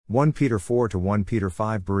1 Peter 4 to 1 Peter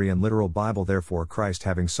 5 Berean literal Bible. Therefore Christ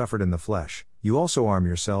having suffered in the flesh, you also arm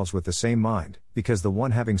yourselves with the same mind, because the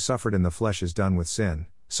one having suffered in the flesh is done with sin,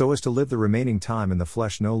 so as to live the remaining time in the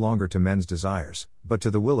flesh no longer to men's desires, but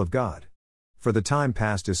to the will of God. For the time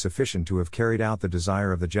past is sufficient to have carried out the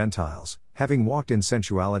desire of the Gentiles, having walked in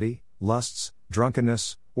sensuality, lusts,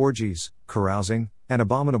 drunkenness, orgies, carousing, and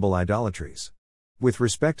abominable idolatries. With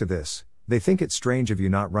respect to this, they think it strange of you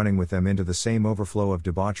not running with them into the same overflow of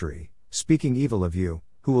debauchery, speaking evil of you,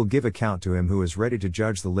 who will give account to him who is ready to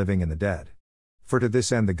judge the living and the dead. For to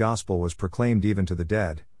this end the gospel was proclaimed even to the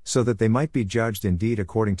dead, so that they might be judged indeed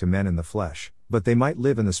according to men in the flesh, but they might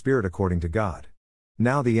live in the Spirit according to God.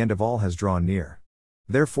 Now the end of all has drawn near.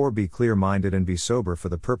 Therefore be clear-minded and be sober for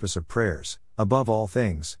the purpose of prayers, above all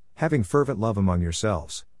things, having fervent love among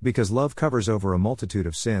yourselves, because love covers over a multitude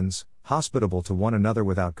of sins, hospitable to one another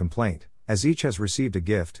without complaint, as each has received a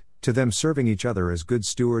gift, to them serving each other as good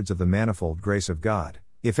stewards of the manifold grace of God.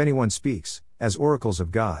 If anyone speaks, as oracles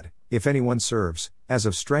of God, if anyone serves, as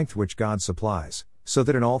of strength which God supplies, so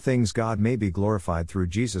that in all things God may be glorified through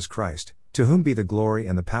Jesus Christ, to whom be the glory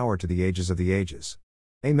and the power to the ages of the ages.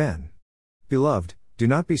 Amen. Beloved, do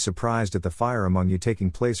not be surprised at the fire among you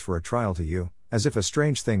taking place for a trial to you, as if a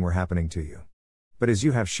strange thing were happening to you. But as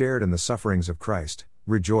you have shared in the sufferings of Christ,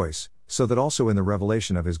 rejoice, so that also in the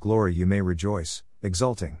revelation of his glory you may rejoice,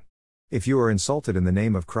 exulting. If you are insulted in the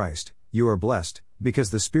name of Christ, you are blessed,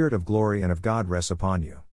 because the Spirit of glory and of God rests upon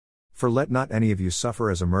you. For let not any of you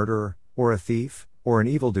suffer as a murderer, or a thief, or an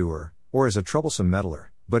evildoer, or as a troublesome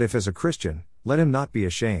meddler, but if as a Christian, let him not be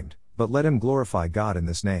ashamed, but let him glorify God in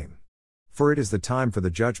this name. For it is the time for the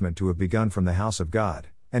judgment to have begun from the house of God,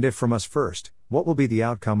 and if from us first, what will be the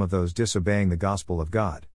outcome of those disobeying the gospel of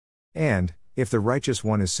God? And, if the righteous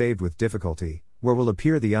one is saved with difficulty, where will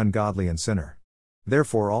appear the ungodly and sinner?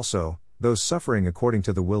 Therefore also, those suffering according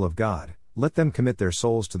to the will of God, let them commit their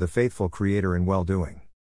souls to the faithful Creator in well-doing.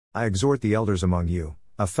 I exhort the elders among you,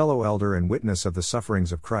 a fellow elder and witness of the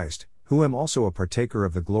sufferings of Christ, who am also a partaker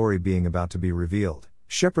of the glory being about to be revealed.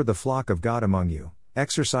 Shepherd the flock of God among you,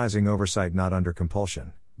 exercising oversight not under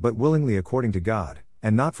compulsion, but willingly according to God,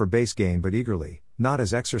 and not for base gain but eagerly, not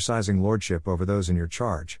as exercising lordship over those in your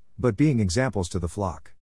charge, but being examples to the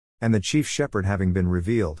flock. And the chief shepherd having been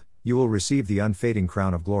revealed, you will receive the unfading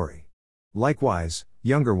crown of glory. Likewise,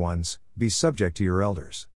 younger ones, be subject to your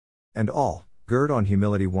elders. And all, gird on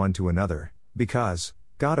humility one to another, because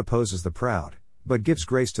God opposes the proud, but gives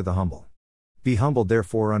grace to the humble. Be humbled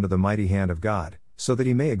therefore under the mighty hand of God, so that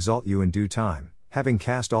he may exalt you in due time, having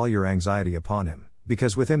cast all your anxiety upon him,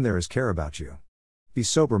 because with him there is care about you. Be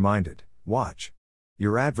sober-minded, watch.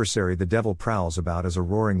 Your adversary the devil prowls about as a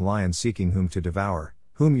roaring lion seeking whom to devour,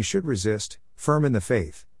 whom you should resist, firm in the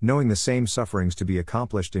faith, knowing the same sufferings to be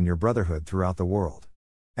accomplished in your brotherhood throughout the world.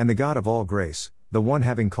 And the God of all grace, the one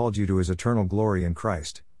having called you to his eternal glory in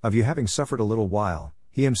Christ, of you having suffered a little while,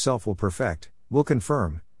 he himself will perfect, will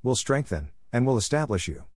confirm, will strengthen, and will establish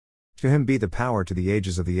you. To him be the power to the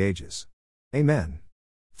ages of the ages. Amen.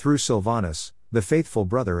 Through Silvanus, the faithful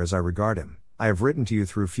brother as I regard him, I have written to you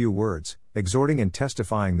through few words, exhorting and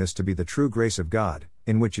testifying this to be the true grace of God,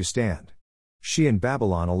 in which you stand. She in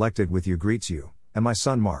Babylon elected with you greets you, and my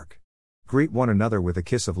son Mark. Greet one another with a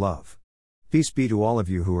kiss of love. Peace be to all of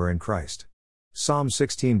you who are in Christ. Psalm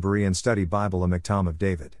 16 Berean Study Bible, a Miktam of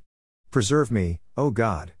David. Preserve me, O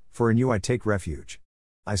God, for in you I take refuge.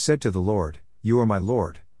 I said to the Lord, you are my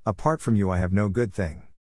Lord, apart from you I have no good thing.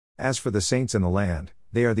 As for the saints in the land,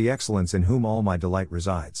 they are the excellence in whom all my delight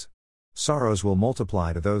resides. Sorrows will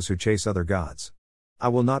multiply to those who chase other gods. I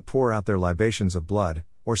will not pour out their libations of blood,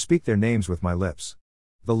 or speak their names with my lips.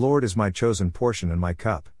 The Lord is my chosen portion and my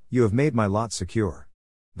cup, you have made my lot secure.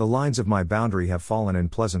 The lines of my boundary have fallen in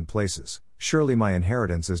pleasant places, surely my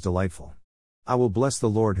inheritance is delightful. I will bless the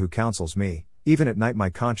Lord who counsels me, even at night my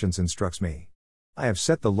conscience instructs me. I have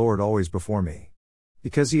set the Lord always before me.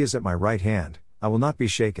 Because he is at my right hand, I will not be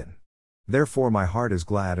shaken. Therefore my heart is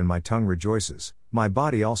glad and my tongue rejoices, my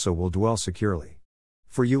body also will dwell securely.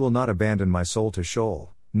 For you will not abandon my soul to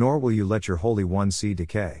Sheol, nor will you let your Holy One see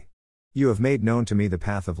decay. You have made known to me the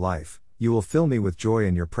path of life, you will fill me with joy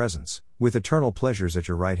in your presence, with eternal pleasures at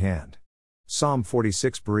your right hand. Psalm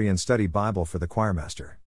 46 Berean Study Bible for the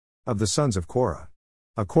choirmaster. Of the sons of Korah.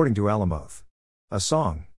 According to Alamoth. A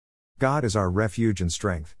song. God is our refuge and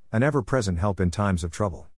strength, an ever-present help in times of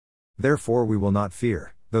trouble. Therefore we will not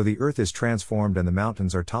fear, though the earth is transformed and the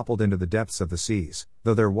mountains are toppled into the depths of the seas,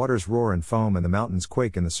 though their waters roar and foam and the mountains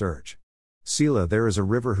quake in the surge. Selah, there is a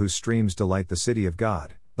river whose streams delight the city of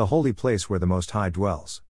God, the holy place where the Most High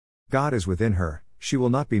dwells. God is within her, she will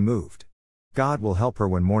not be moved. God will help her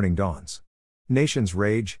when morning dawns. Nations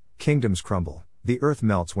rage, kingdoms crumble, the earth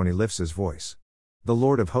melts when he lifts his voice. The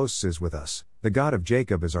Lord of hosts is with us, the God of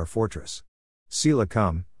Jacob is our fortress. Selah,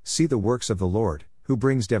 come, see the works of the Lord, who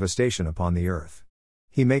brings devastation upon the earth.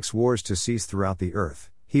 He makes wars to cease throughout the earth,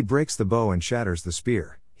 he breaks the bow and shatters the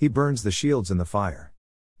spear, he burns the shields in the fire.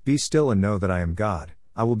 Be still and know that I am God,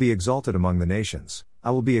 I will be exalted among the nations,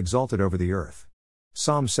 I will be exalted over the earth.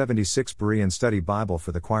 Psalm 76 Berean Study Bible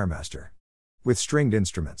for the Choirmaster. With stringed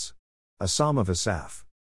instruments. A Psalm of Asaph.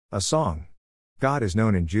 A song. God is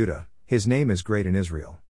known in Judah, his name is great in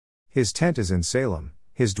Israel. His tent is in Salem,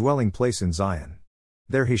 his dwelling place in Zion.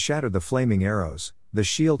 There he shattered the flaming arrows, the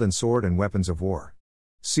shield and sword and weapons of war.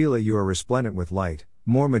 Selah, you are resplendent with light,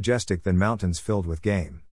 more majestic than mountains filled with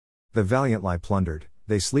game. The valiant lie plundered,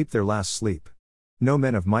 they sleep their last sleep. No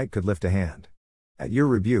men of might could lift a hand. At your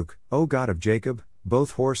rebuke, O God of Jacob,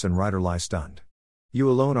 both horse and rider lie stunned. You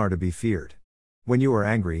alone are to be feared. When you are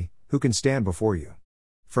angry, who can stand before you?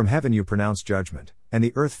 From heaven you pronounced judgment, and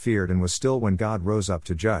the earth feared and was still when God rose up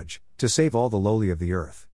to judge, to save all the lowly of the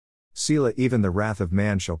earth. Selah, even the wrath of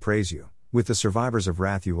man shall praise you, with the survivors of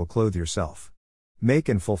wrath you will clothe yourself. Make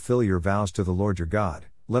and fulfill your vows to the Lord your God,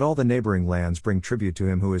 let all the neighboring lands bring tribute to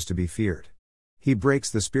him who is to be feared. He breaks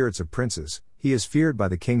the spirits of princes, he is feared by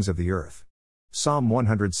the kings of the earth. Psalm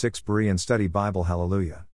 106 Berean Study Bible.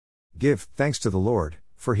 Hallelujah. Give thanks to the Lord,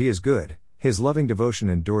 for he is good, his loving devotion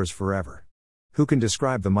endures forever. Who can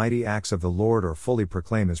describe the mighty acts of the Lord or fully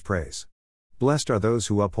proclaim his praise? Blessed are those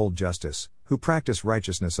who uphold justice, who practice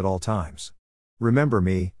righteousness at all times. Remember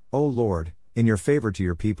me, O Lord, in your favor to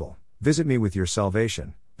your people, visit me with your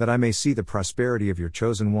salvation, that I may see the prosperity of your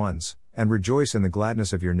chosen ones, and rejoice in the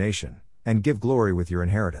gladness of your nation, and give glory with your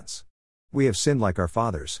inheritance. We have sinned like our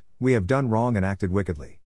fathers, we have done wrong and acted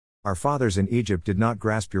wickedly. Our fathers in Egypt did not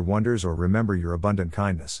grasp your wonders or remember your abundant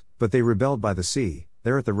kindness, but they rebelled by the sea,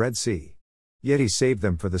 there at the Red Sea. Yet he saved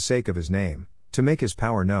them for the sake of his name, to make his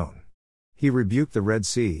power known. He rebuked the Red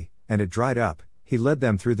Sea, and it dried up, he led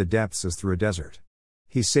them through the depths as through a desert.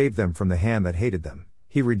 He saved them from the hand that hated them,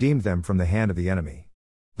 he redeemed them from the hand of the enemy.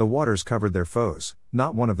 The waters covered their foes,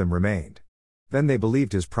 not one of them remained. Then they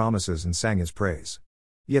believed his promises and sang his praise.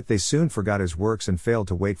 Yet they soon forgot his works and failed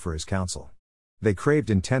to wait for his counsel. They craved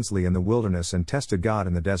intensely in the wilderness and tested God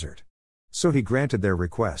in the desert. So he granted their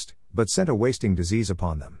request, but sent a wasting disease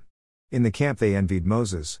upon them. In the camp they envied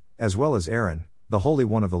Moses, as well as Aaron, the Holy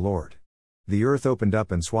One of the Lord. The earth opened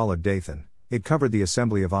up and swallowed Dathan, it covered the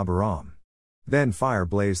assembly of Abiram. Then fire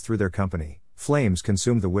blazed through their company, flames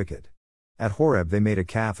consumed the wicked. At Horeb they made a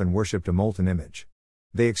calf and worshipped a molten image.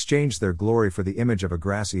 They exchanged their glory for the image of a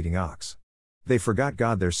grass-eating ox. They forgot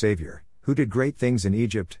God their Savior, who did great things in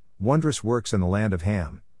Egypt, wondrous works in the land of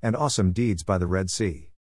Ham, and awesome deeds by the Red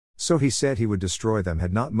Sea. So he said he would destroy them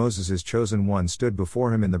had not Moses his chosen one stood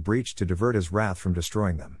before him in the breach to divert his wrath from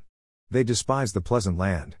destroying them. They despised the pleasant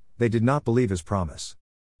land, they did not believe his promise.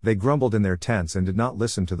 They grumbled in their tents and did not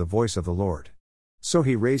listen to the voice of the Lord. So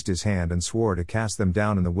he raised his hand and swore to cast them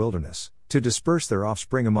down in the wilderness, to disperse their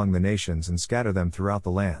offspring among the nations and scatter them throughout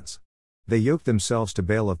the lands. They yoked themselves to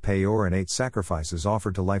Baal of Peor and ate sacrifices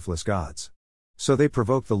offered to lifeless gods. So they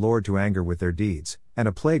provoked the Lord to anger with their deeds, and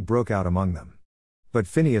a plague broke out among them. But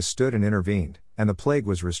Phinehas stood and intervened, and the plague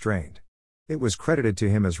was restrained. It was credited to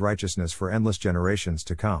him as righteousness for endless generations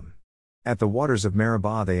to come. At the waters of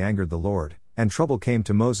Meribah they angered the Lord, and trouble came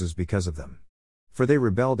to Moses because of them. For they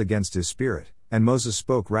rebelled against his spirit, and Moses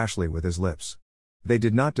spoke rashly with his lips. They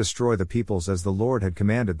did not destroy the peoples as the Lord had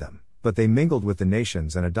commanded them, but they mingled with the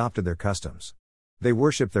nations and adopted their customs. They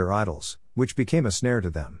worshipped their idols, which became a snare to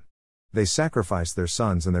them. They sacrificed their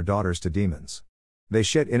sons and their daughters to demons. They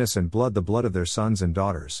shed innocent blood, the blood of their sons and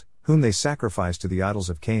daughters, whom they sacrificed to the idols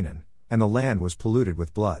of Canaan, and the land was polluted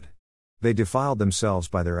with blood. They defiled themselves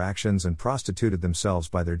by their actions and prostituted themselves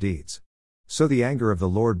by their deeds. So the anger of the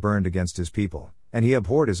Lord burned against his people, and he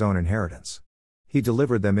abhorred his own inheritance. He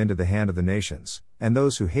delivered them into the hand of the nations, and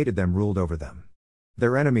those who hated them ruled over them.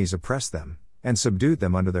 Their enemies oppressed them, and subdued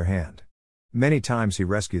them under their hand. Many times he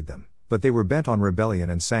rescued them, but they were bent on rebellion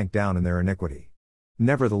and sank down in their iniquity.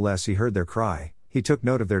 Nevertheless he heard their cry, he took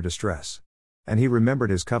note of their distress. And he remembered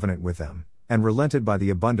his covenant with them, and relented by the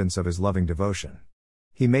abundance of his loving devotion.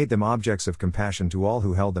 He made them objects of compassion to all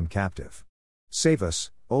who held them captive. Save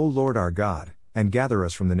us, O Lord our God, and gather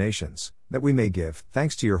us from the nations, that we may give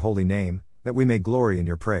thanks to your holy name, that we may glory in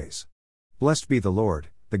your praise. Blessed be the Lord,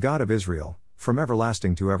 the God of Israel, from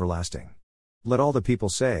everlasting to everlasting. Let all the people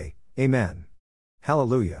say, Amen.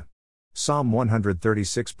 Hallelujah. Psalm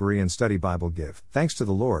 136 Berean Study Bible. Give thanks to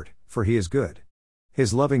the Lord, for he is good.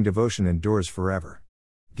 His loving devotion endures forever.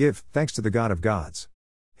 Give thanks to the God of gods.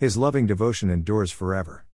 His loving devotion endures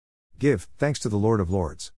forever. Give thanks to the Lord of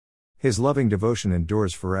Lords. His loving devotion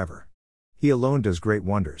endures forever. He alone does great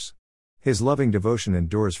wonders. His loving devotion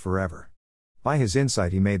endures forever. By his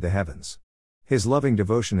insight he made the heavens. His loving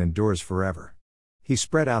devotion endures forever. He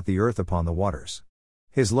spread out the earth upon the waters.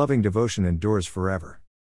 His loving devotion endures forever.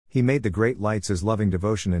 He made the great lights. His loving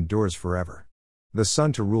devotion endures forever. The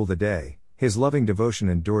sun to rule the day. His loving devotion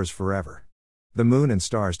endures forever. The moon and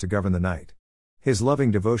stars to govern the night. His loving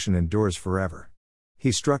devotion endures forever.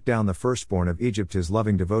 He struck down the firstborn of Egypt. His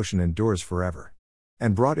loving devotion endures forever.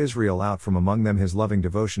 And brought Israel out from among them. His loving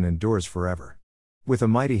devotion endures forever. With a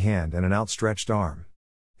mighty hand and an outstretched arm.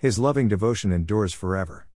 His loving devotion endures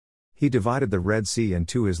forever. He divided the Red Sea in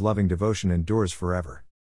two. His loving devotion endures forever.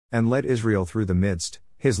 And led Israel through the midst.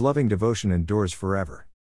 His loving devotion endures forever.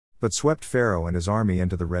 But swept Pharaoh and his army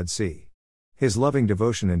into the Red Sea. His loving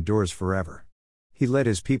devotion endures forever. He led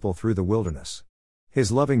his people through the wilderness.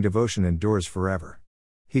 His loving devotion endures forever.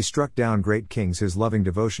 He struck down great kings. His loving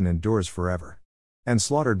devotion endures forever. And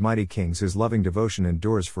slaughtered mighty kings. His loving devotion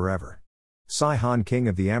endures forever. Sihon king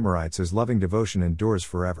of the Amorites. His loving devotion endures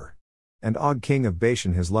forever. And Og king of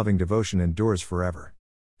Bashan. His loving devotion endures forever.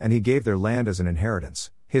 And he gave their land as an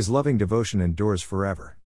inheritance. His loving devotion endures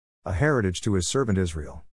forever. A heritage to his servant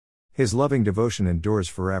Israel. His loving devotion endures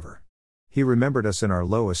forever. He remembered us in our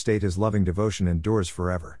low estate. His loving devotion endures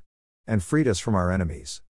forever. And freed us from our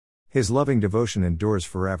enemies. His loving devotion endures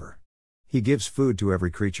forever. He gives food to every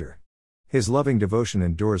creature. His loving devotion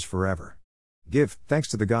endures forever. Give thanks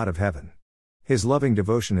to the God of heaven. His loving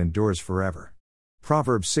devotion endures forever.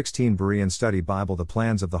 Proverbs 16 Berean Study Bible. The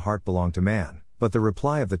plans of the heart belong to man, but the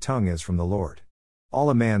reply of the tongue is from the Lord. All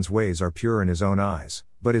a man's ways are pure in his own eyes,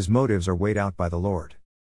 but his motives are weighed out by the Lord.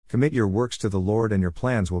 Commit your works to the Lord and your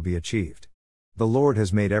plans will be achieved. The Lord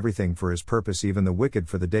has made everything for his purpose, even the wicked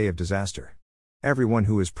for the day of disaster. Everyone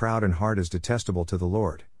who is proud in heart is detestable to the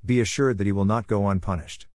Lord. Be assured that he will not go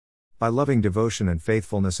unpunished. By loving devotion and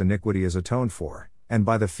faithfulness iniquity is atoned for, and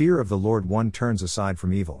by the fear of the Lord one turns aside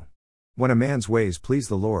from evil. When a man's ways please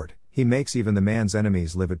the Lord, he makes even the man's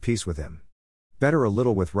enemies live at peace with him. Better a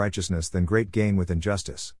little with righteousness than great gain with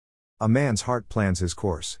injustice. A man's heart plans his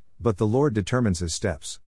course, but the Lord determines his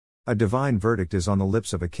steps. A divine verdict is on the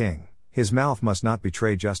lips of a king, his mouth must not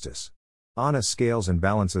betray justice. Honest scales and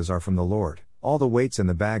balances are from the Lord, all the weights in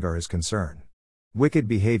the bag are his concern. Wicked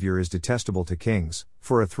behavior is detestable to kings,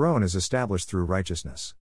 for a throne is established through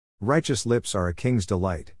righteousness. Righteous lips are a king's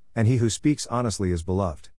delight, and he who speaks honestly is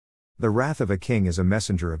beloved. The wrath of a king is a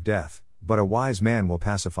messenger of death, but a wise man will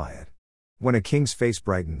pacify it. When a king's face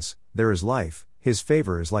brightens, there is life, his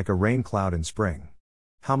favor is like a rain cloud in spring.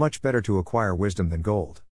 How much better to acquire wisdom than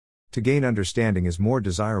gold? To gain understanding is more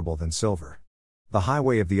desirable than silver. The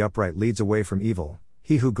highway of the upright leads away from evil,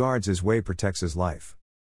 he who guards his way protects his life.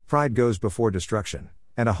 Pride goes before destruction,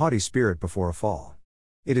 and a haughty spirit before a fall.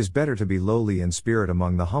 It is better to be lowly in spirit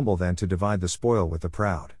among the humble than to divide the spoil with the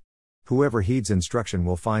proud. Whoever heeds instruction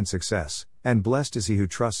will find success, and blessed is he who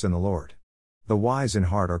trusts in the Lord. The wise in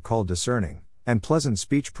heart are called discerning, and pleasant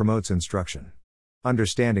speech promotes instruction.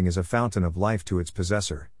 Understanding is a fountain of life to its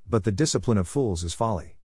possessor, but the discipline of fools is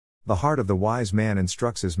folly. The heart of the wise man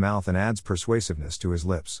instructs his mouth and adds persuasiveness to his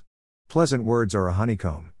lips. Pleasant words are a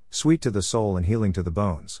honeycomb, sweet to the soul and healing to the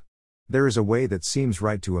bones. There is a way that seems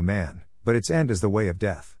right to a man, but its end is the way of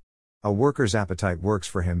death. A worker's appetite works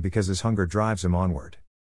for him because his hunger drives him onward.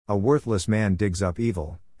 A worthless man digs up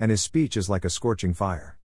evil, and his speech is like a scorching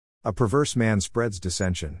fire. A perverse man spreads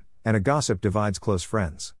dissension, and a gossip divides close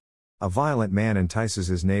friends. A violent man entices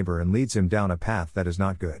his neighbor and leads him down a path that is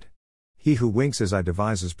not good. He who winks his eye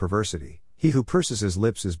devises perversity, he who purses his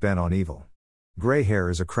lips is bent on evil. Gray hair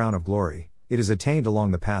is a crown of glory, it is attained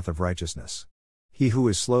along the path of righteousness. He who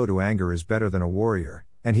is slow to anger is better than a warrior,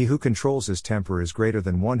 and he who controls his temper is greater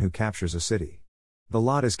than one who captures a city. The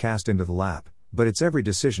lot is cast into the lap, but its every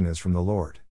decision is from the Lord.